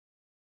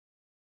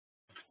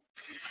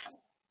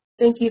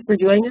Thank you for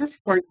joining us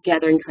for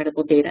Gathering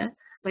Credible Data.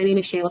 My name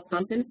is Shayla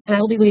Compton, and I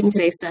will be leading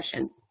today's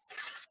session.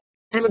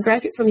 I'm a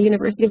graduate from the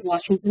University of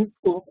Washington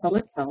School of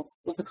Public Health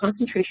with a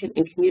concentration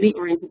in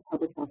community-oriented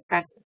public health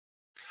practice.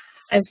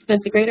 I've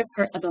spent the greater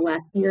part of the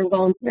last year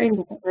volunteering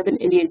with the Urban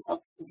Indian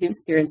Health Institute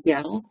here in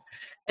Seattle,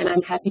 and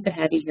I'm happy to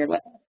have you here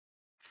with us.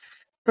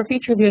 For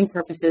future viewing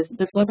purposes,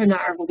 this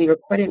webinar will be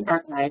recorded and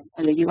archived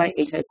on the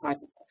UIHI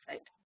project website.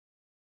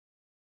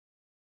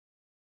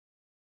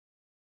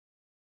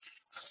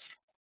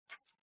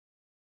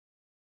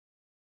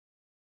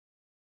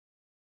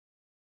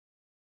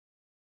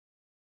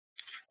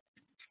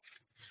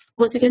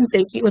 Once again,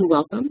 thank you and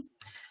welcome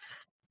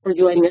for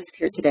joining us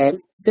here today.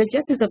 The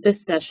objectives of this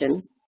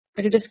session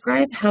are to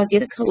describe how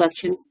data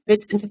collection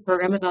fits into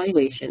program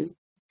evaluation,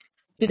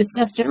 to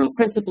discuss general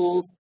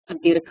principles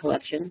of data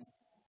collection,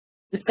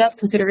 discuss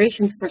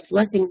considerations for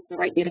selecting the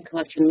right data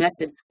collection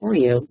methods for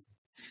you,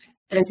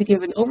 and to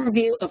give an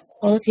overview of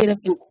qualitative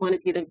and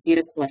quantitative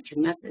data collection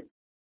methods.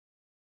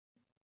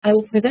 I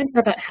will present for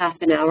about half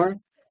an hour,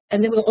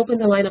 and then we'll open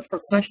the line up for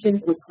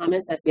questions and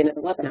comments at the end of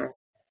the webinar.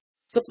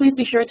 So please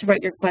be sure to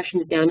write your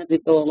questions down as we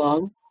go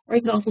along, or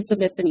you can also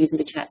submit them using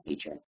the chat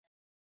feature.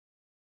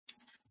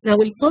 Now,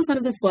 when you close out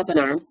of this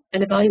webinar,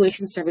 an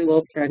evaluation survey will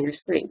appear on your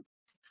screen.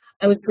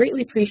 I would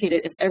greatly appreciate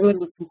it if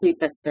everyone would complete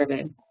that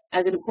survey,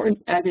 as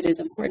it is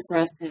important for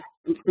us to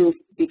improve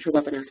future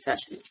webinar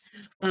sessions.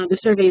 The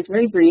survey is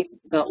very brief,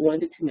 about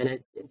 1 to 2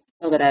 minutes,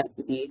 so that I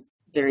would be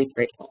very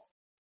grateful.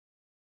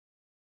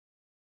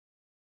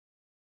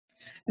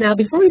 Now,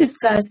 before we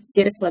discuss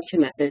data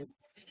collection methods,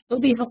 it will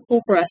be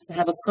helpful for us to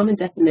have a common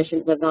definition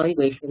of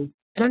evaluation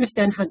and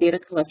understand how data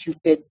collection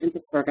fits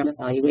into program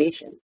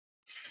evaluation.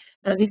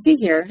 As you see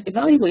here,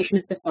 evaluation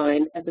is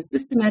defined as a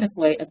systematic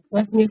way of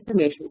collecting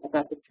information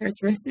about the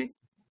characteristics,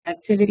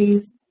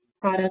 activities,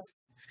 products,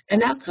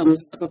 and outcomes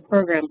of a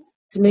program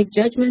to make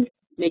judgments,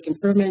 make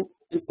improvements,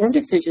 inform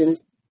decisions,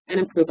 and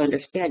improve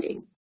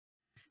understanding.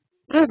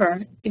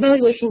 However,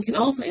 evaluation can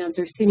also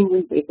answer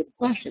seemingly basic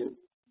questions,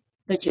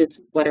 such as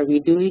what are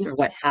we doing or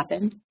what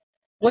happened,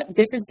 what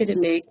difference did it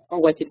make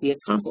or what did we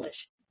accomplish,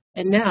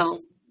 and now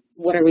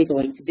what are we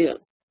going to do?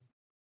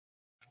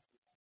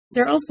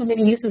 There are also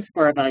many uses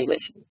for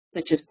evaluation,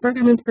 such as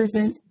program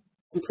improvement,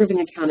 improving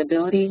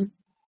accountability,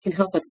 can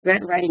help with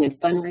grant writing and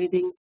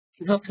fundraising,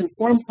 can help to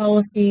inform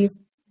policies,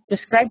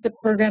 describe the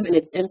program and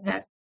its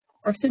impact,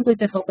 or simply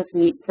to help us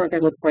meet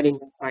program reporting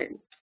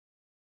requirements.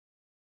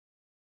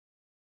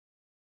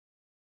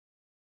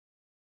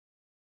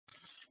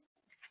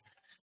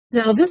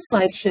 Now, this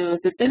slide shows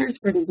the Centers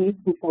for Disease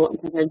Control and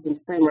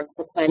Prevention framework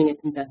for planning and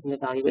conducting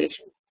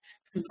evaluation.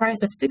 It's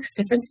comprised of 6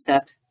 different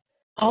steps,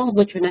 all of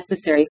which are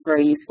necessary for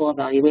a useful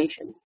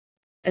evaluation.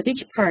 As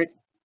each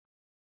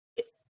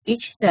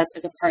step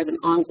is a part of an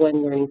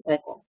ongoing learning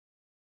cycle.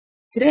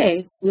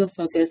 Today, we will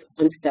focus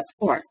on step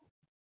 4,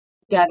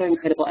 gathering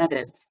credible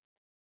evidence,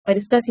 by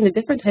discussing the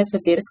different types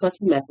of data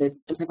collection methods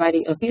and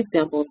providing a few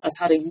examples of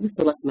how to use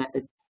select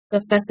methods to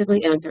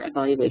effectively answer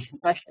evaluation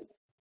questions.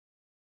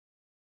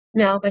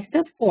 Now, by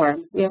step 4,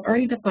 we have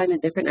already defined the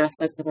different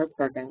aspects of our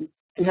program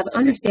and have an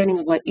understanding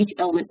of what each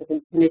element is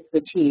intended to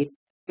achieve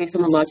based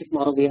on the logic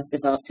model we have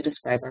developed to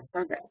describe our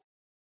program.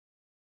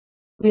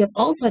 We have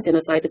also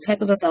identified the type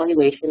of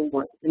evaluation we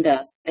want to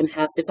conduct and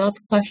have developed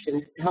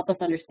questions to help us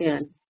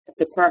understand if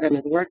the program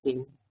is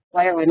working,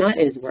 why or why not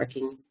it is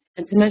working,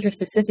 and to measure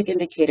specific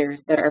indicators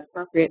that are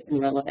appropriate and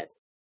relevant.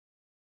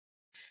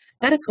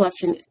 Data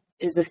collection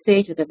is the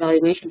stage of the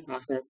evaluation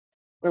process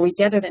where we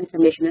gather the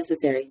information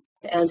necessary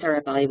to answer our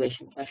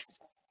evaluation questions.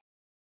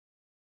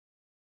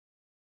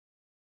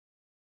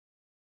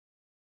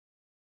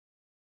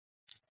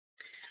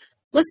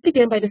 Let's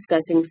begin by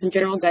discussing some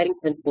general guiding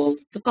principles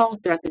to follow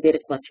throughout the data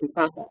collection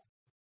process.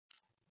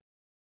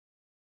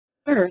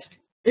 First,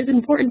 it is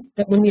important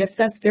that when we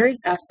assess various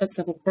aspects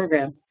of a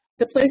program,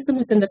 to place them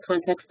within the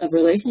context of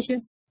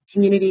relationships,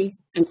 community,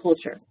 and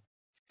culture.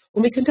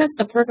 When we conduct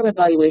a program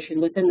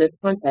evaluation within this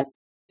context,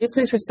 we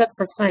place respect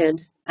for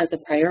clients as a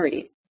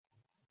priority.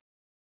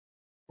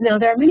 Now,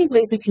 there are many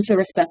ways we can show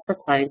respect for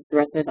clients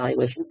throughout the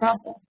evaluation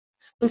process.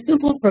 Some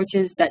simple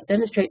approaches that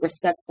demonstrate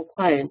respect for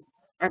clients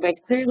are by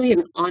clearly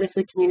and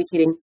honestly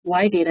communicating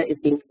why data is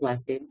being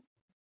collected,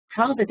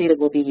 how the data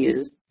will be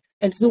used,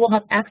 and who will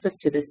have access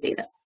to this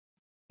data.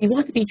 You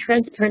want to be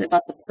transparent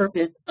about the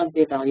purpose of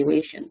the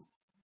evaluation.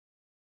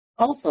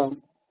 Also,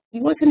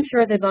 you want to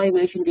ensure the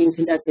evaluation being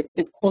conducted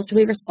is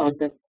culturally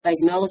responsive by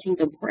acknowledging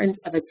the importance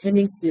of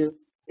attending to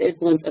the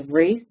influence of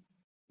race,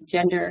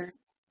 gender,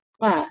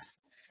 class,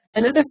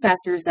 and other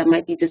factors that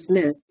might be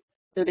dismissed,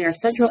 so they are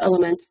central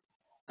elements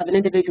of an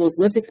individual's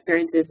lived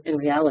experiences and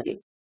reality.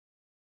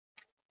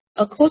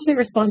 A culturally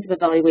responsive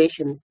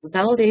evaluation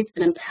validates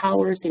and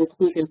empowers the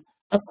inclusion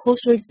of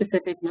culturally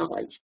specific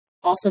knowledge,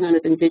 also known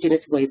as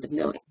indigenous ways of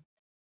knowing.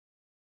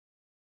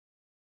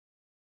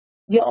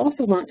 You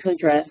also want to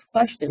address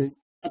questions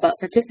about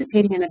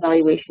participating in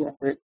evaluation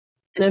efforts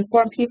and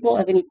inform people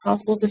of any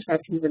possible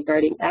disruptions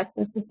regarding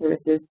access to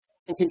services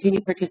and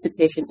continued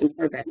participation in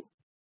programs.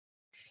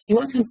 You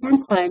want to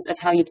inform clients of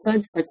how you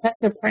plan to protect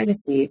their privacy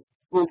and,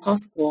 when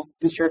possible,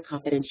 ensure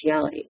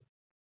confidentiality.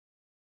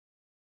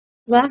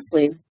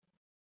 Lastly,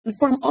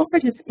 inform all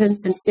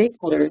participants and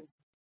stakeholders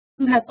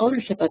who have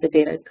ownership of the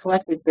data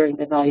collected during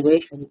the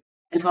evaluation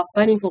and how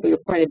findings will be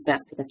reported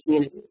back to the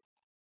community.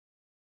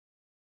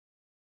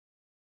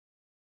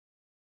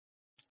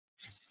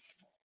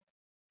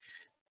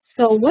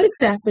 So what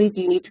exactly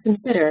do you need to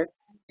consider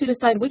to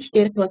decide which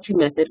data collection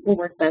method will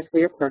work best for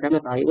your program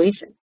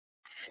evaluation?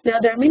 Now,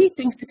 there are many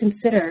things to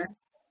consider,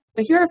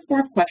 but here are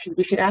 4 questions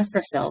we should ask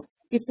ourselves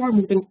before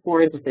moving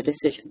forward with the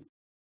decision.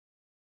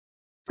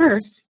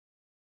 First,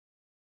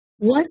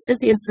 what is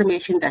the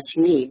information that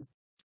you need?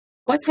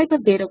 What type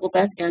of data will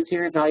best answer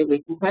your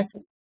evaluation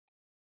question?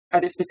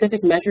 Are there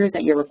specific measures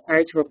that you're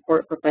required to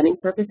report for funding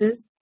purposes?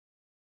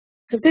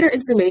 Consider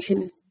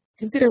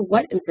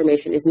what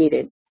information is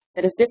needed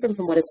that is different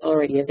from what is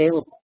already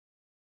available.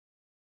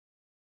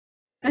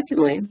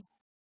 Secondly,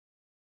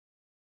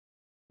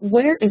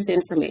 where is the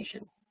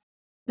information?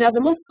 Now, the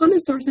most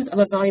common sources of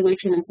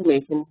evaluation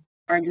information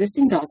are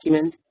existing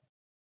documents,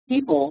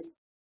 people,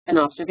 and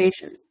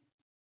observations.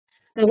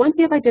 Now, once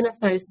you have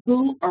identified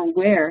who or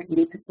where you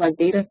need to collect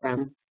data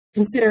from,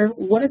 consider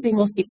what is the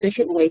most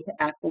efficient way to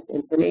access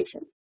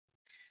information.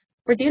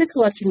 For data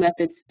collection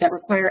methods that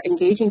require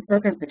engaging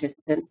program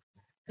participants,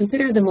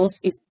 consider the most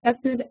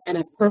effective and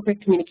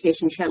appropriate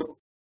communication channels.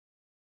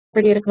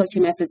 For data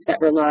collection methods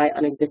that rely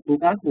on existing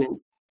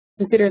documents,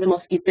 consider the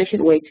most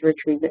efficient way to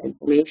retrieve the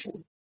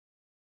information.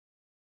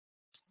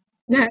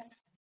 Next,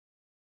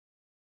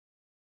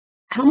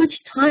 how much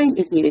time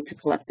is needed to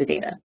collect the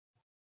data?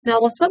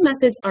 Now, while some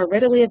methods have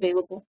readily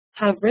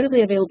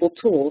available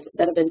tools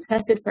that have been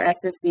tested for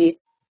accuracy,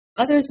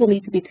 others will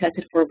need to be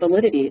tested for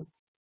validity,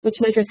 which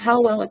measures how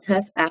well a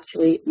test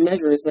actually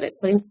measures what it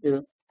claims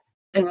to,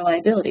 and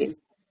reliability,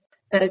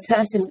 that a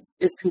test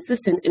is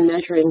consistent in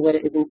measuring what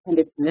it is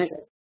intended to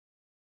measure.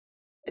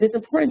 It is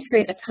important to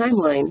create a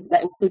timeline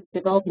that includes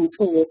developing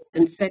tools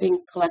and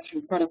setting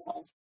collection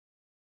protocols.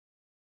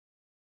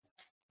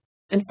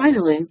 And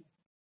finally,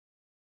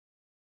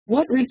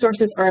 what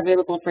resources are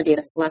available for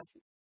data collection?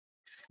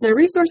 Now,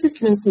 resources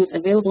can include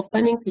available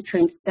funding to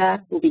train staff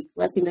who will be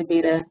collecting the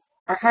data,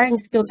 or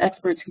hiring skilled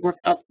experts who work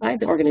outside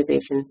the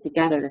organization to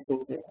gather the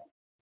same data.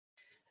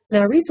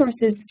 Now,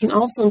 resources can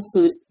also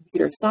include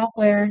computer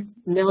software,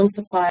 mailing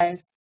supplies,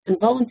 and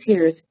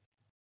volunteers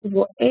who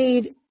will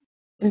aid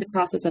in the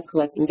process of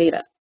collecting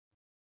data.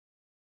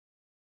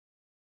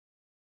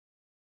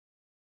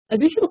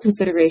 Additional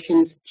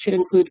considerations should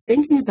include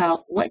thinking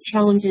about what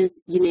challenges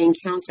you may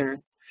encounter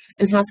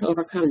and how to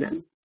overcome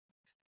them.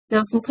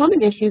 Now, some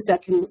common issues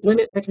that can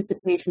limit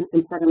participation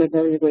in program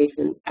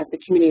evaluation at the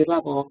community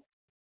level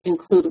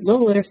include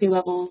low literacy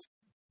levels,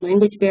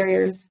 language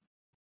barriers,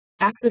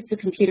 access to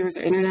computers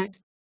or internet,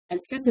 and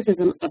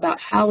skepticism about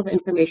how the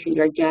information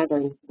you're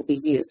gathering will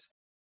be used.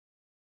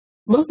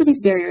 Most of these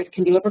barriers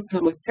can be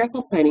overcome with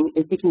careful planning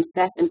and seeking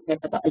staff input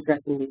about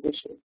addressing these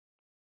issues.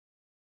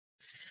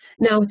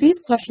 Now, with these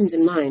questions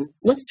in mind,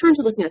 let's turn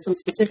to looking at some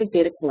specific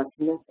data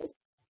collection methods.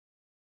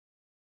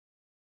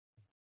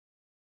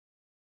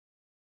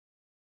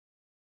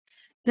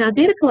 Now,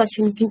 data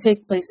collection can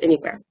take place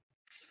anywhere.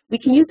 We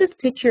can use this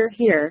picture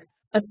here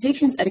of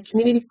patients at a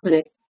community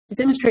clinic to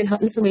demonstrate how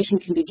information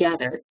can be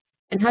gathered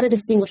and how to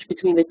distinguish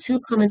between the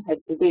 2 common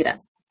types of data.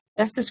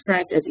 That's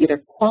described as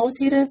either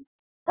qualitative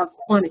or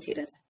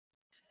quantitative.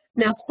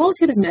 Now,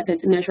 qualitative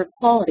methods measure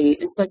quality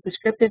and collect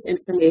descriptive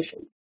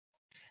information.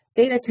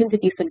 Data tend to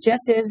be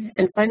subjective,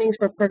 and findings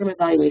for program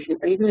evaluation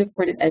are usually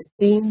reported as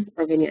themes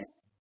or vignettes.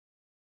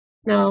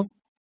 Now,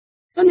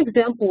 some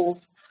examples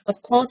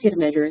of qualitative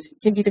measures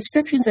can be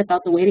descriptions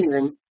about the waiting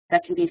room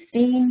that can be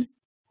seen,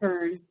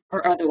 heard,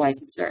 or otherwise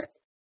observed.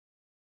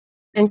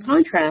 In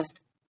contrast,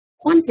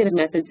 quantitative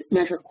methods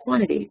measure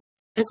quantity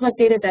and collect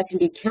data that can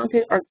be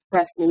counted or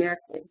expressed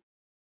numerically.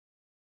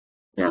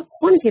 Now,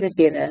 quantitative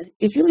data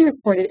is usually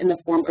reported in the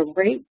form of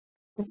rates,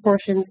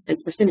 proportions,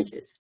 and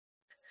percentages.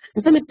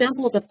 And some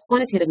examples of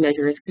quantitative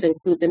measures could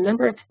include the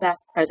number of staff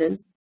present,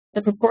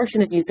 the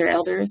proportion of user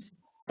elders,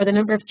 or the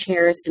number of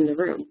chairs in the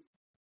room.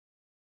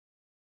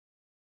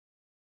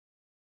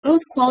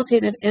 Both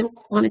qualitative and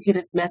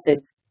quantitative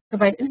methods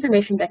provide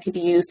information that can be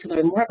used to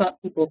learn more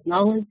about people's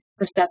knowledge,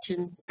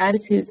 perceptions,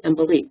 attitudes, and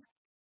beliefs.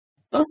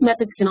 Both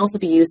methods can also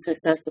be used to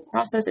assess the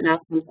process and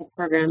outcomes of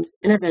programs,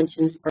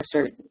 interventions, or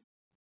services.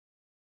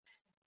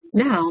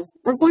 Now,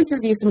 we're going to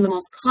review some of the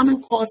most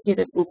common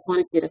qualitative and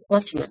quantitative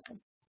collection methods,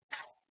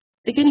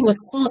 beginning with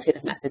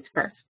qualitative methods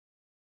first.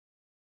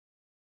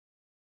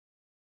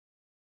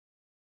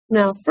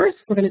 Now, first,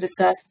 we're going to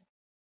discuss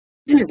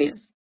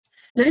interviews.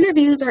 Now,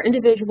 interviews are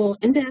individual,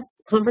 in-depth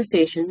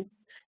conversations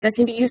that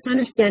can be used to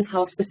understand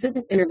how a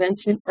specific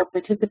intervention or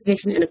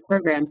participation in a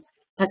program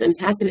has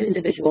impacted an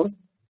individual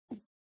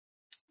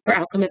for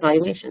outcome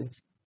evaluations.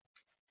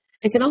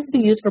 It can also be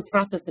used for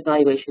process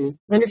evaluation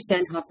to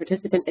understand how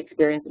participants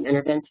experience an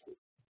intervention.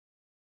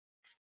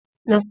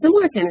 Now,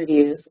 similar to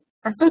interviews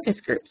are focus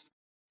groups.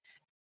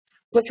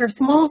 which are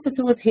small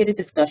facilitated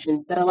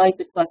discussions that allow you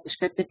to collect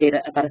descriptive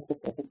data about a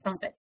specific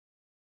topic.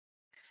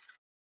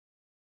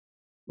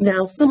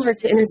 Now, similar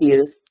to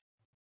interviews,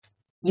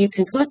 you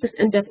can collect this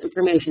in-depth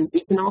information,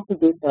 but you can also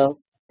do so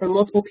from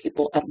multiple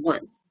people at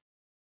once.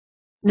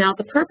 Now,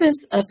 the purpose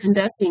of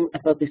conducting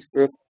a focus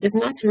group is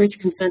not to reach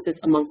consensus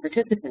among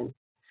participants,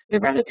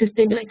 but rather to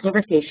stimulate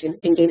conversation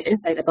and gain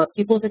insight about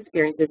people's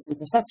experiences and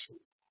perceptions.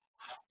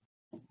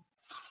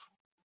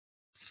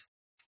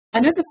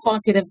 Another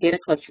qualitative data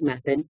collection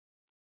method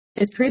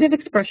is creative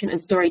expression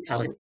and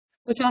storytelling,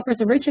 which offers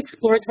a rich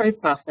exploratory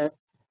process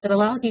that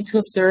allows you to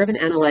observe and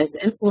analyze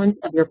the influence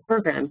of your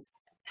program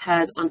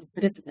has on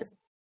participants.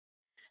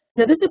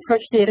 Now, this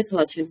approach to data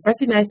collection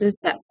recognizes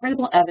that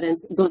credible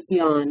evidence goes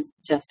beyond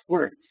just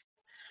words.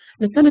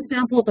 Now, some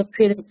examples of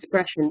creative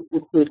expression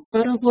include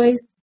photo voice,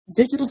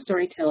 digital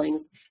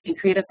storytelling, and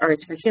creative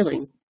arts for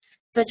healing,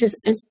 such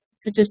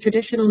as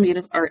traditional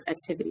native art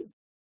activities.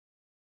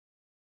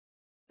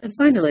 And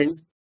finally,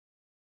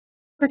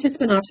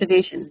 participant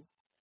observation,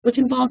 which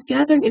involves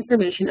gathering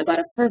information about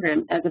a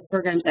program as the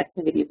program's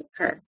activities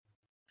occur.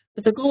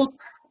 With the goal of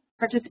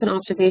participant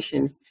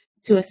observation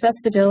to assess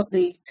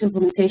fidelity to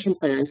implementation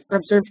plans or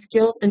observe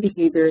skills and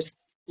behaviors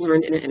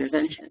learned in an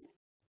intervention.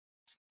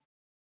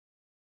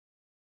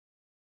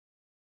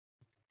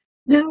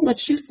 Now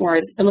let's shift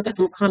forward and look at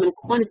some common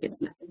quantitative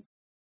methods.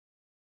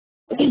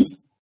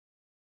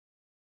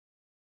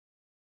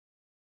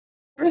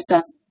 First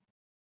up,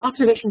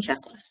 observation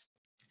checklists.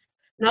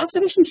 Now,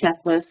 observation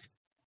checklists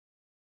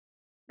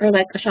are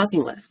like a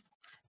shopping list,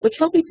 which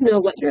help you to know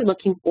what you're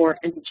looking for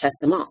and to check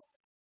them off.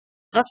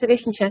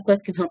 Observation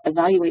checklists can help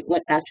evaluate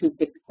what actually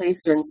takes place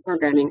during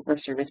programming or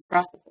service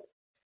processes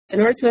in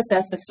order to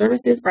assess if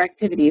services or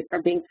activities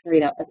are being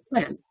carried out as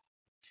planned.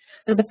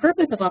 Now, the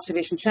purpose of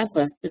observation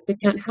checklists is to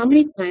count how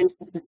many times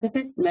a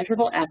specific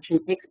measurable action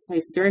takes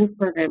place during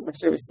program or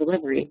service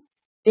delivery,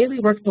 daily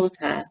workflow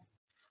tasks,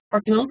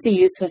 or can also be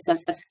used to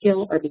assess a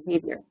skill or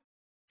behavior.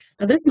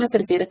 Now, this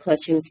method of data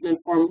collection can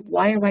inform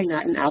why or why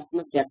not an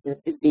outcome objective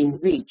is being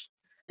reached.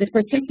 It's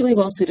particularly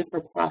well suited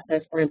for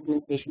process or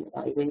implementation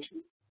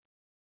evaluation.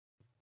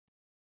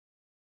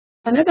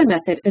 Another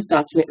method is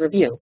document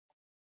review,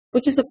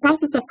 which is the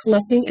process of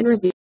collecting and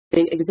reviewing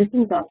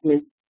existing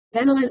documents to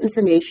analyze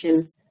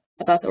information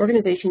about the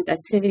organization's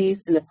activities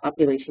and the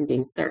population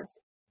being served.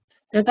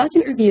 Now,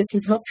 document review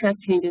can help track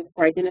changes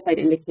for identified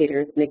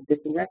indicators in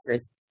existing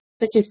records,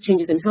 such as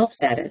changes in health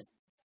status.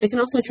 It can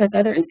also track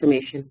other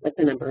information, like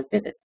the number of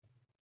visits.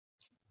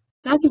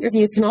 Document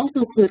review can also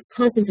include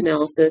content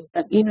analysis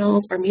of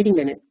emails or meeting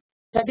minutes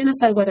to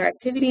identify whether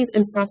activities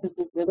and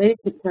processes related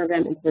to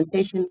program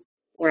implementation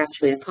were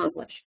actually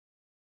accomplished.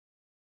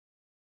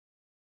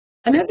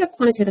 Another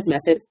quantitative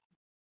method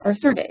are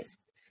surveys,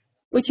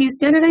 which use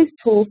standardized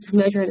tools to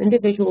measure an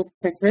individual's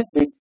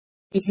characteristics,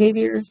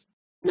 behaviors,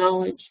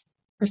 knowledge,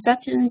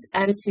 perceptions,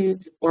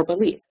 attitudes, or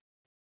beliefs.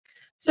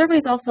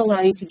 Surveys also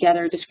allow you to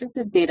gather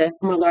descriptive data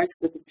from a large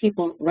group of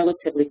people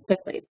relatively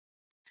quickly.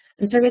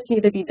 And surveys can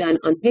either be done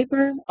on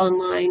paper,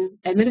 online,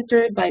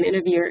 administered by an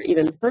interviewer either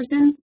in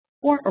person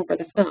or over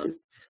the phone.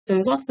 So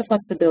there's lots of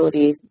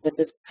flexibility with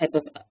this type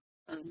of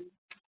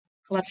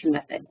collection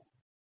method.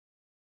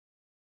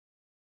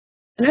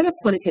 Another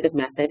quantitative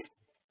method,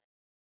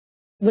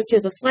 which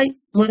is a slight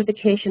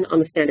modification on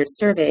the standard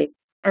survey,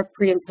 are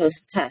pre- and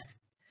post-tests,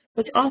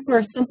 which offer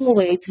a simple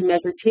way to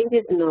measure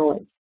changes in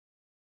knowledge.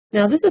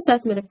 Now, this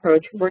assessment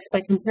approach works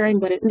by comparing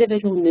what an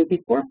individual knew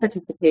before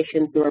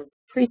participation through a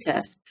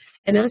pre-test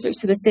and answers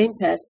to the same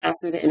test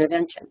after the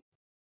intervention.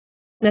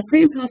 Now,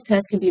 pre- and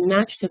post-tests can be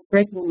matched to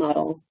breakable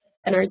models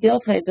and are ideal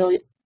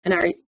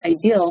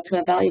to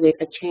evaluate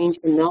a change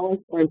in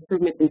knowledge or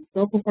improvement in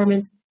skill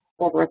performance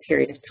over a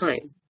period of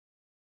time.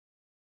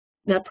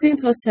 Now, pre- and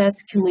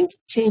post-tests can link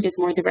changes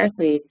more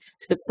directly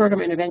to the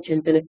program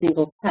intervention than a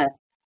single test,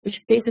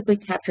 which basically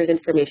captures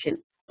information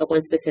at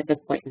one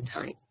specific point in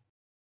time.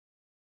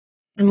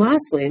 And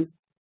lastly,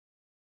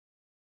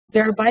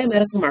 there are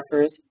biomedical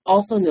markers,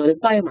 also known as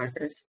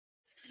biomarkers,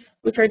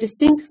 which are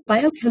distinct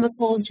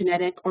biochemical,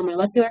 genetic, or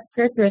molecular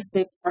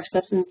characteristics or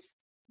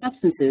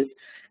substances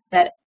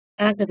that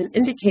act as an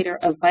indicator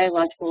of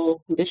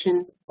biological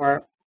conditions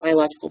or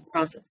biological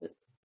processes.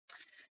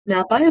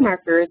 Now,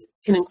 biomarkers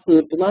can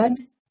include blood,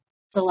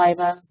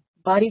 saliva,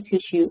 body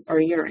tissue, or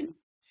urine.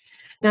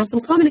 Now,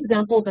 some common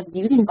examples of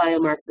using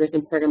biomarkers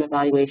in program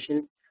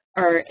evaluation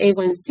are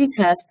A1C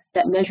tests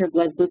that measure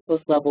blood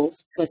glucose levels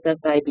to assess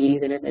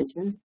diabetes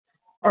interventions,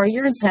 or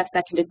urine tests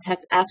that can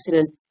detect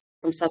abstinence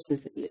from substance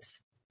abuse.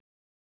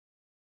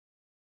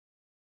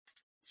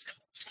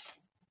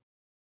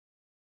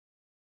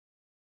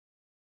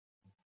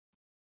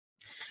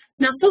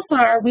 Now, so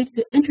far, we've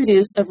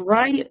introduced a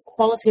variety of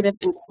qualitative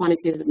and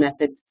quantitative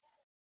methods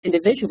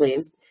individually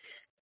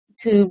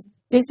to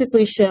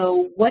basically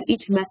show what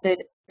each method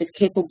is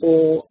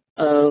capable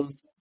of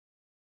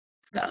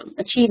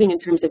achieving in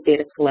terms of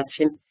data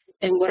collection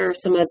and what are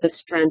some of the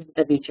strengths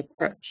of each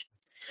approach.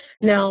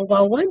 Now,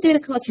 while one data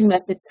collection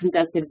method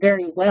conducted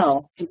very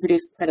well can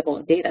produce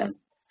credible data,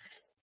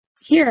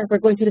 Here, we're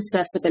going to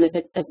discuss the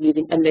benefits of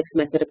using a mixed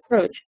method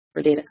approach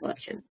for data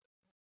collection.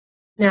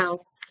 Now,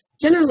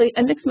 generally,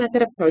 a mixed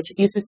method approach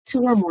uses two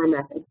or more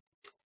methods.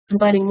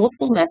 Combining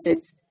multiple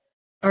methods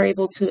are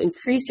able to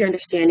increase your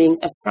understanding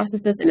of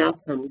processes and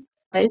outcomes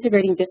by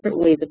integrating different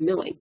ways of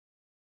knowing.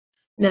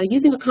 Now,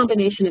 using a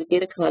combination of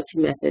data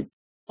collection methods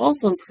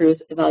also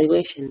improves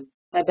evaluation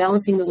by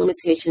balancing the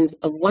limitations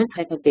of one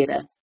type of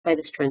data by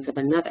the strengths of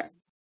another.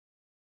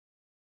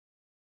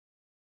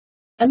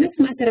 A mixed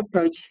method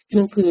approach can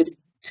include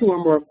two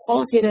or more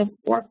qualitative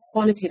or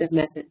quantitative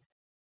methods.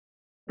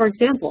 For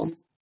example,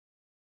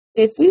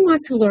 if we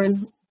want to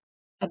learn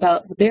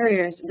about the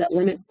barriers that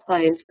limit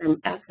clients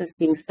from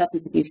accessing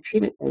substance abuse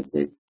treatment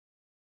services,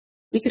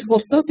 we could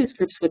hold focus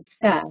groups with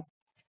staff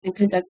and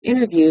conduct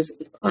interviews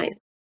with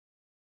clients.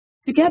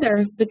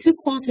 Together, the two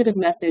qualitative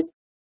methods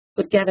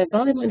would gather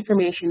valuable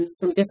information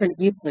from different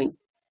viewpoints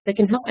that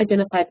can help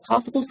identify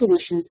possible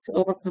solutions to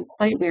overcome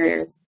client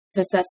barriers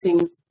to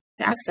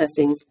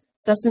accessing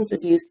substance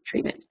abuse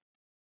treatment.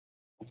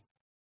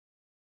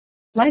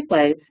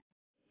 Likewise,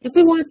 if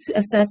we want to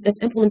assess if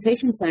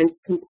implementation plans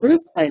to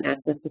improve client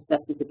access to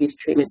substance abuse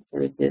treatment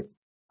services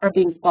are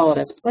being followed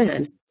as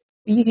planned,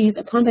 we use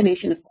a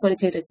combination of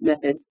quantitative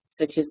methods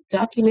such as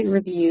document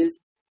reviews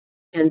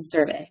and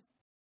survey.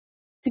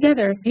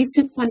 Together, these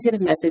two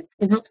quantitative methods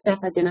can help staff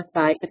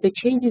identify if the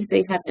changes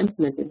they have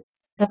implemented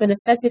have been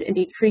effective in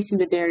decreasing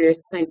the barriers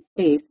clients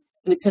face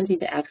in attempting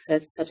to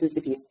access substance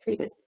abuse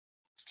treatment.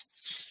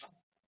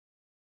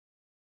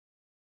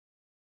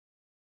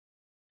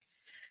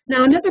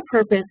 Now, another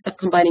purpose of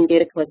combining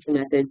data collection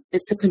methods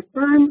is to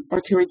confirm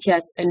or to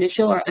reject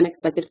initial or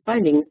unexpected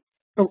findings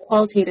from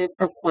qualitative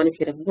or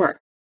quantitative work.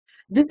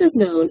 This is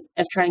known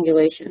as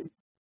triangulation.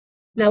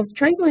 Now, with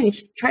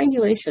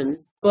triangulation,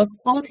 both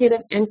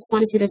qualitative and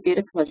quantitative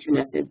data collection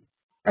methods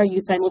are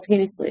used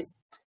simultaneously,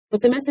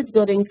 with the methods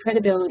building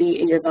credibility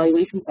in your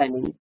evaluation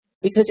findings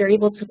because you're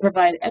able to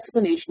provide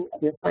explanation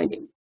of your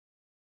findings.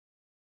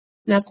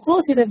 Now,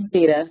 qualitative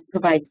data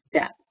provides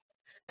depth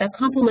that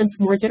complements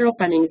more general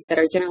findings that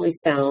are generally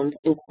found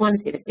in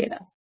quantitative data.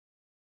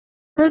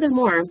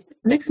 Furthermore,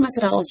 mixed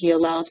methodology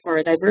allows for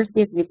a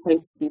diversity of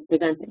viewpoints to be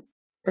presented,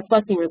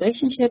 reflecting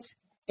relationships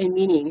and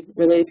meaning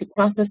related to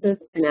processes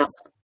and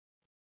outcomes.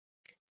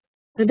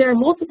 So there are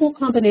multiple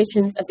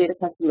combinations of data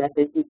collection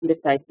methods you can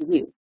decide to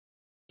use.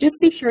 Just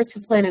be sure to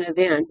plan in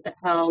advance of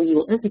how you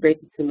will integrate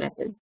the two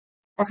methods,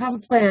 or have a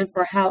plan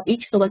for how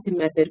each selected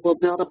method will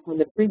build upon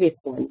the previous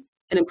one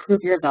and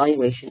improve your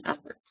evaluation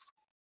efforts.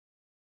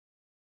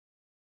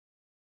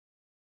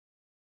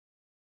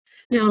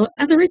 Now,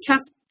 as a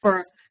recap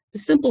for the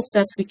simple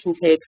steps we can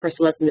take for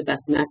selecting the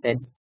best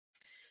method,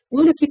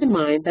 we want to keep in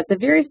mind that the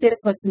various data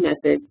collection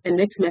methods and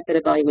mixed method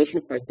evaluation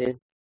approaches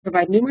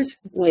provide numerous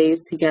ways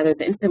to gather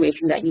the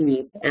information that you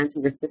need to answer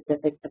your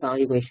specific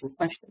evaluation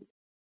questions.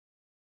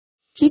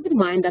 Keep in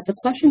mind that the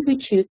questions we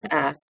choose to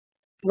ask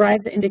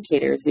drive the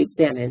indicators we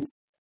examine,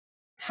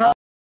 how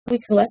we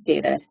collect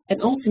data,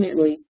 and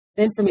ultimately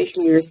the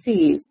information we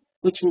receive,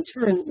 which in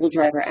turn will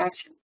drive our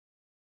action.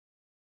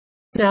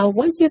 Now,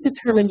 once you have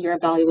determined your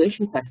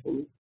evaluation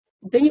questions,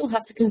 then you'll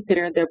have to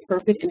consider the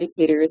appropriate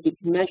indicators you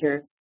can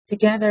measure to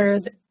gather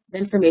the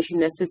information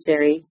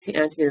necessary to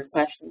answer your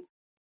questions.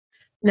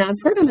 Now, in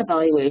program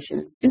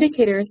evaluation,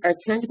 indicators are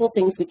tangible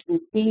things we can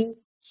see,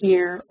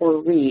 hear,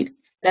 or read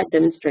that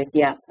demonstrate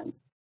the outcome.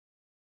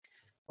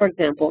 For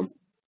example,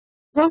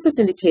 process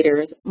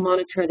indicators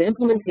monitor the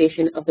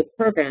implementation of the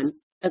program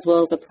as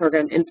well as the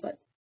program input.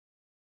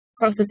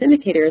 Process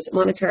indicators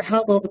monitor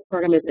how well the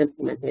program is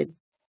implemented,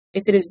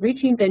 if it is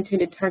reaching the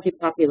intended target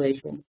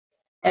population,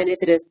 and if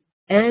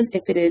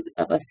it is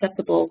of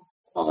acceptable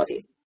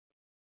quality.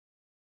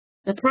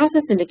 The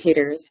process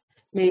indicators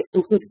may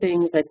include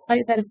things like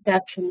client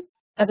satisfaction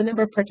of the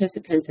number of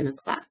participants in a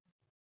class.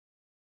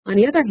 On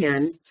the other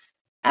hand,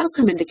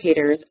 outcome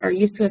indicators are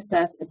used to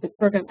assess if the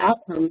program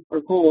outcomes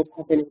or goals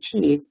have been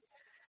achieved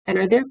and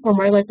are therefore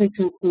more likely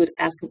to include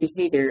active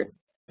behavior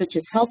such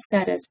as health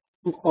status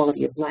and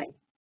quality of life.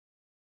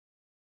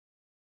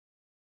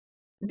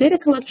 The data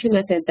collection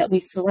method that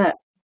we select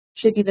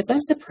should be the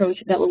best approach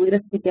that will lead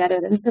us to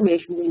gather the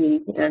information we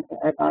need to answer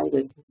our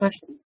evaluation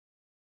questions.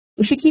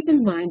 We should keep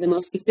in mind the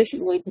most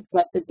efficient way to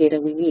collect the data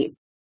we need,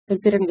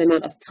 considering the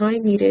amount of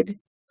time needed,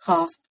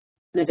 cost,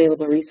 and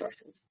available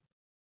resources.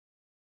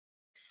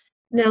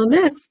 Now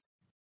next,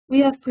 we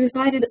have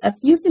provided a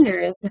few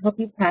scenarios to help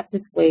you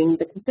practice weighing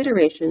the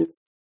considerations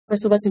for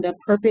selecting the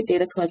appropriate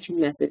data collection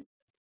method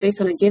based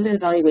on a given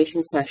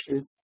evaluation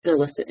question and a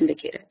list of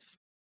indicators.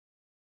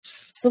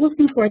 So let's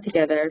move forward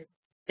together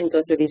and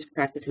go through these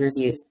practice and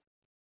reviews.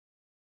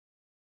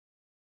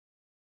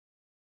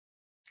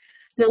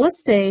 Now let's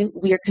say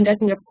we are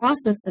conducting a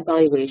process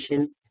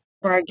evaluation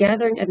for our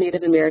Gathering of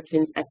Native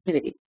Americans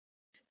activity.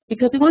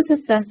 Because we want to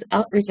assess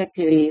outreach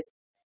activities,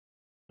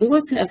 we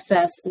want to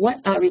assess what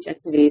outreach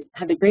activities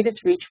have the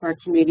greatest reach for our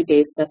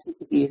community-based substance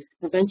abuse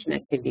prevention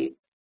activities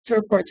to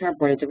report to our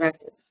board of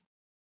directors.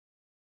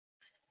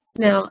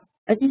 Now,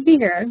 as you see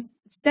here,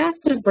 staff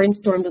could have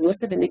brainstormed a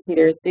list of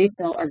indicators they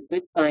felt are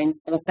good signs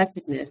of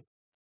effectiveness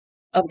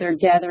of their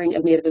gathering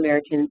of Native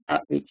American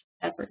outreach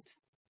efforts.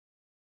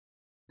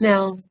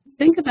 Now,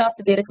 think about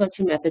the data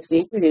collection methods we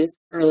introduced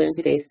earlier in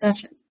today's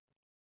session.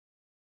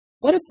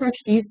 What approach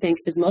do you think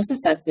is most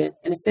effective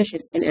and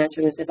efficient in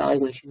answering this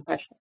evaluation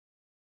question?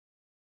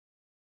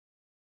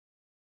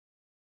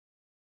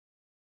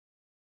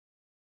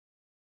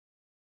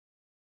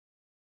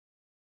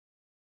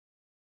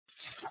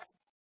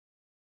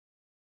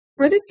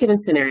 For this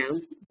given scenario,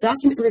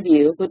 document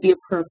review would be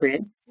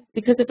appropriate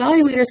because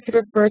evaluators could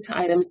refer to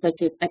items such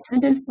as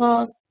attendance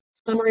logs,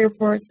 summary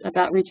reports of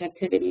outreach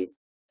activities,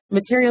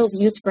 materials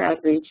used for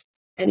outreach,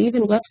 and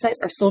even website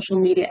or social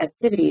media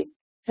activities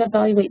to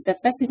evaluate the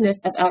effectiveness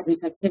of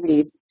outreach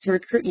activities to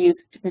recruit youth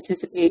to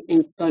participate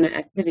in SONA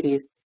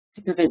activities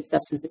to prevent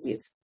substance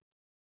abuse.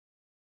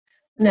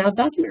 Now,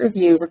 document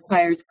review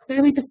requires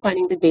clearly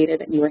defining the data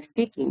that you are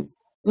seeking,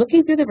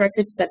 looking through the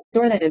records that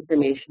store that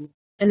information,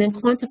 and then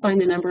quantifying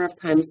the number of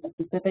times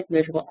a specific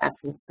measurable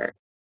action occurred.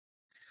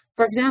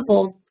 For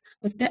example,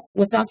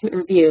 with document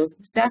review,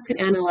 staff could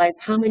analyze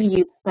how many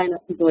youth sign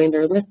up to join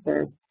their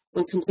listserv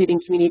when completing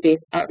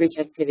community-based outreach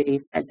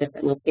activities at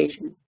different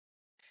locations.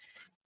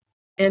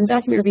 And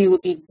document review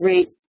would be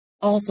great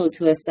also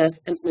to assess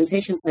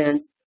implementation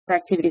plans for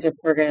activities or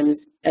programs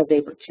as they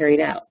were carried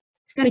out.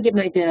 To kind of give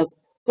an idea of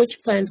which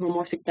plans were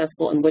more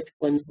successful and which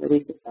ones were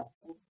least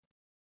successful.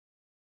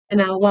 And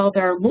now, while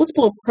there are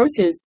multiple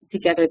approaches to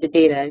gather the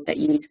data that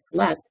you need to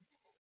collect,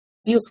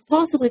 you could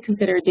possibly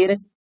consider data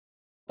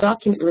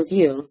document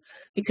review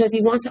because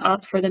you want to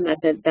opt for the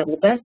method that will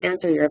best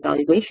answer your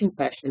evaluation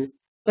question,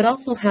 but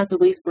also has the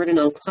least burden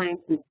on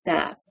clients and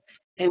staff,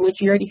 and which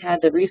you already have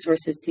the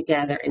resources to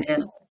gather and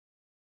analyze.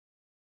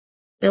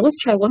 Now let's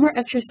try one more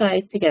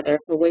exercise together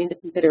for weighing the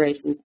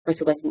considerations for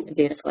selecting a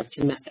data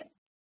collection method.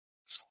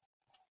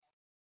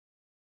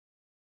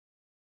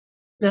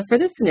 Now for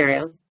this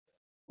scenario,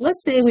 let's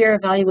say we are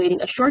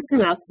evaluating a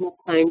short-term outcome of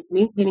clients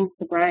maintaining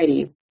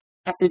sobriety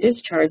after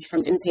discharge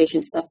from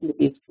inpatient substance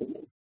abuse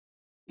treatment,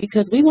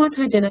 because we want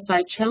to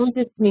identify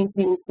challenges to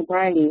maintaining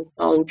sobriety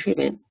following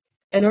treatment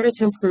in order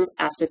to improve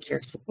aftercare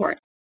support.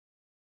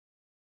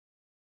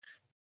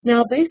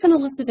 Now, based on a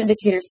list of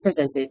indicators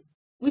presented,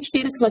 which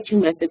data collection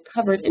method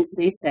covered in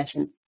today's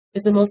session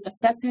is the most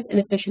effective and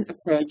efficient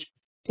approach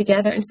to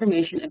gather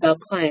information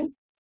about clients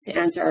to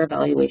answer our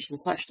evaluation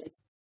question?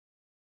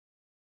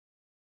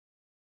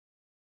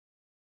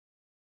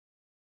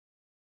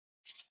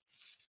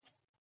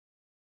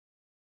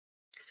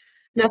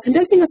 Now,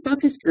 conducting a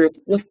focus group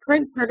with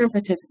current program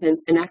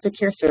participants and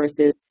aftercare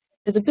services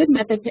is a good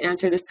method to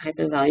answer this type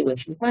of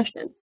evaluation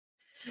question.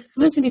 As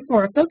mentioned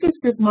before, a focus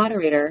group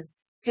moderator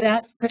could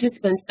ask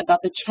participants about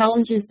the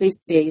challenges they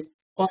face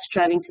while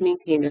striving to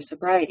maintain their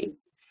sobriety,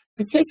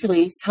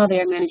 particularly how they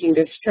are managing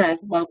their stress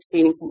while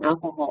abstaining from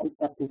alcohol and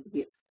substance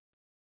abuse.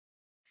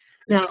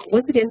 Now,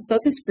 once again,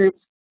 focus groups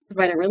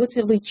provide a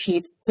relatively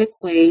cheap, quick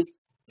way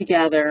to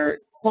gather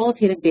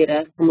qualitative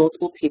data from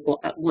multiple people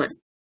at once.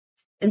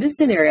 In this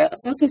scenario,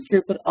 a focus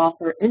group would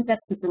offer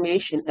in-depth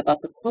information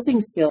about the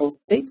coping skills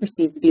they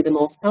perceive to be the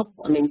most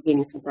helpful in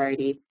maintaining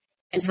sobriety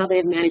and how they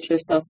have managed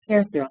their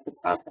self-care throughout the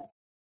process.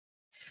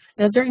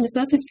 Now, during the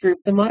focus group,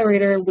 the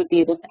moderator would be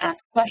able to ask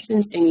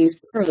questions and use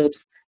probes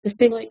to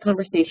stimulate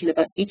conversation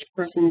about each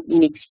person's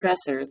unique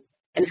stressors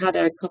and how they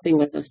are coping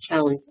with those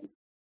challenges.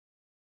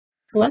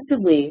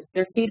 Collectively,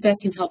 their feedback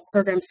can help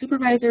program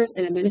supervisors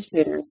and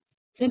administrators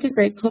to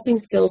integrate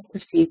coping skills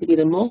perceived to be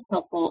the most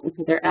helpful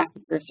into their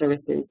aftercare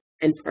services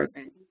and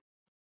programs.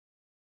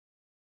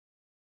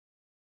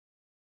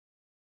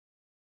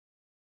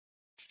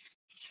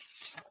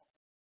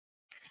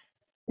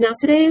 Now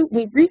today,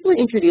 we briefly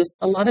introduced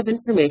a lot of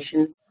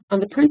information on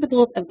the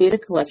principles of data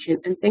collection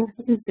and things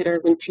to consider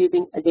when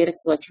choosing a data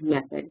collection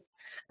method,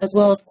 as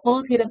well as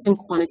qualitative and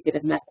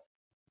quantitative methods.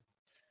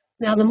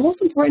 Now the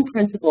most important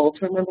principle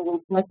to remember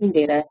when collecting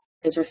data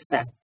is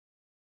respect.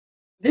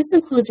 This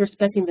includes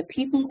respecting the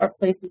people or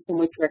places in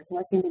which we are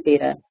collecting the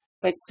data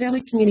by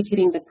clearly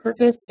communicating the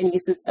purpose and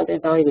uses of the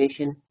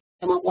evaluation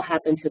and what will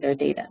happen to their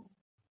data.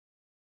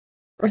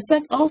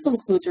 Respect also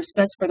includes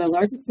respect for the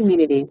larger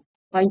community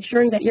by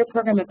ensuring that your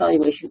program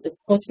evaluation is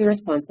culturally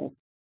responsive,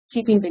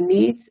 keeping the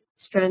needs,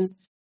 strengths,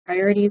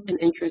 priorities, and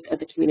interests of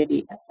the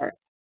community at heart.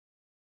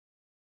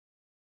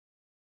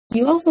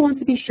 You also want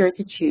to be sure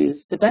to choose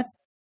the best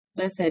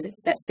method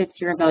that fits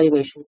your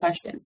evaluation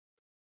question.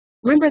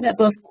 Remember that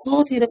both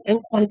qualitative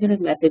and quantitative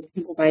methods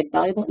can provide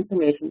valuable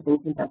information when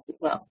conducted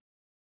well.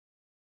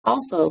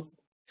 Also,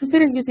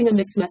 consider using a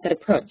mixed method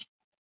approach,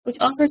 which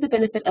offers the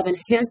benefit of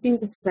enhancing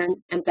the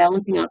strengths and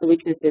balancing out the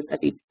weaknesses of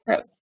each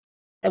approach,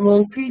 and will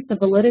increase the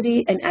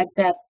validity and add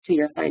depth to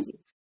your findings.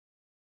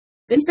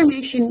 The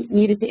information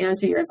needed to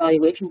answer your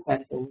evaluation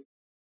questions,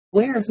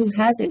 where or who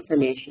has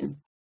information,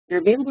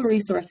 your available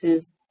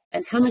resources,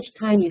 and how much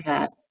time you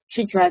have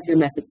should drive your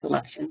method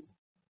selection.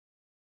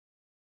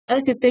 I'd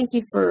like to thank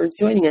you for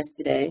joining us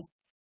today.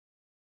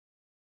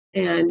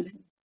 And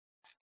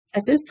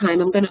at this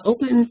time, I'm going to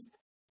open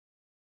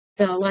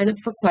the lineup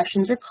for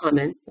questions or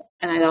comments.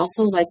 And I'd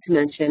also like to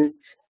mention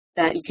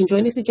that you can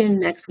join us again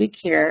next week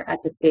here at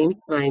the same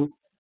time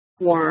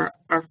for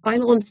our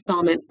final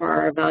installment for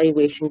our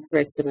evaluation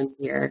curriculum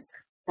here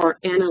for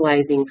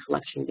analyzing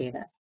collection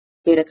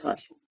data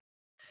collection.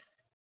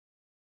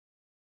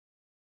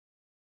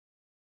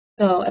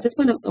 So at this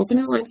point, I'm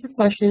opening the line for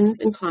questions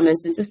and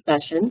comments and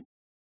discussion.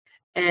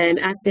 And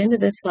at the end of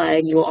this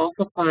slide, you will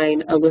also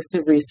find a list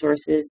of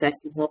resources that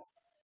can help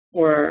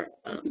for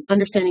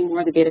understanding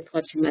more of the data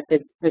collection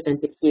methods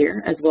presented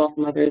here, as well as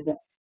some others that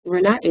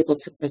we're not able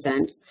to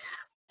present,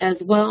 as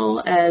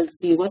well as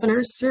the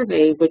webinar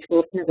survey, which will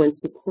appear once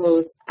we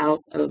close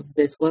out of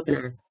this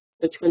webinar,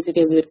 which once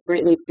again, we would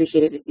greatly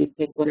appreciate it if you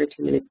take 1 or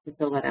 2 minutes to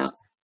fill that out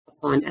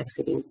upon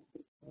exiting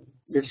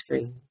your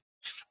screen.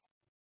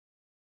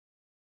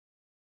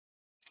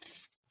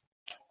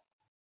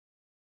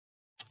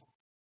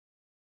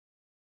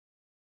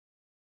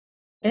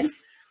 Okay.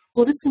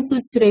 Well, this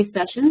concludes today's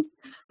session.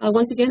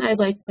 Once again, I'd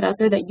like to put out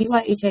there that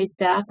UIHA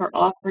staff are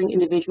offering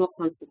individual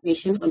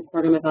consultation on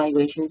program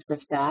evaluations for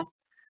staff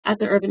at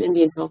the Urban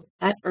Indian Health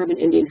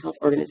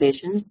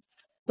organizations.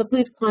 So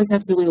please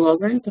contact Julie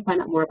Logren to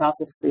find out more about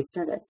this free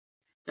service.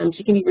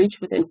 She can be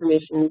reached with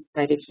information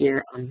cited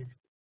here on this.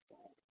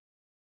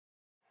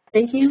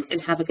 Thank you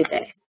and have a good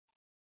day.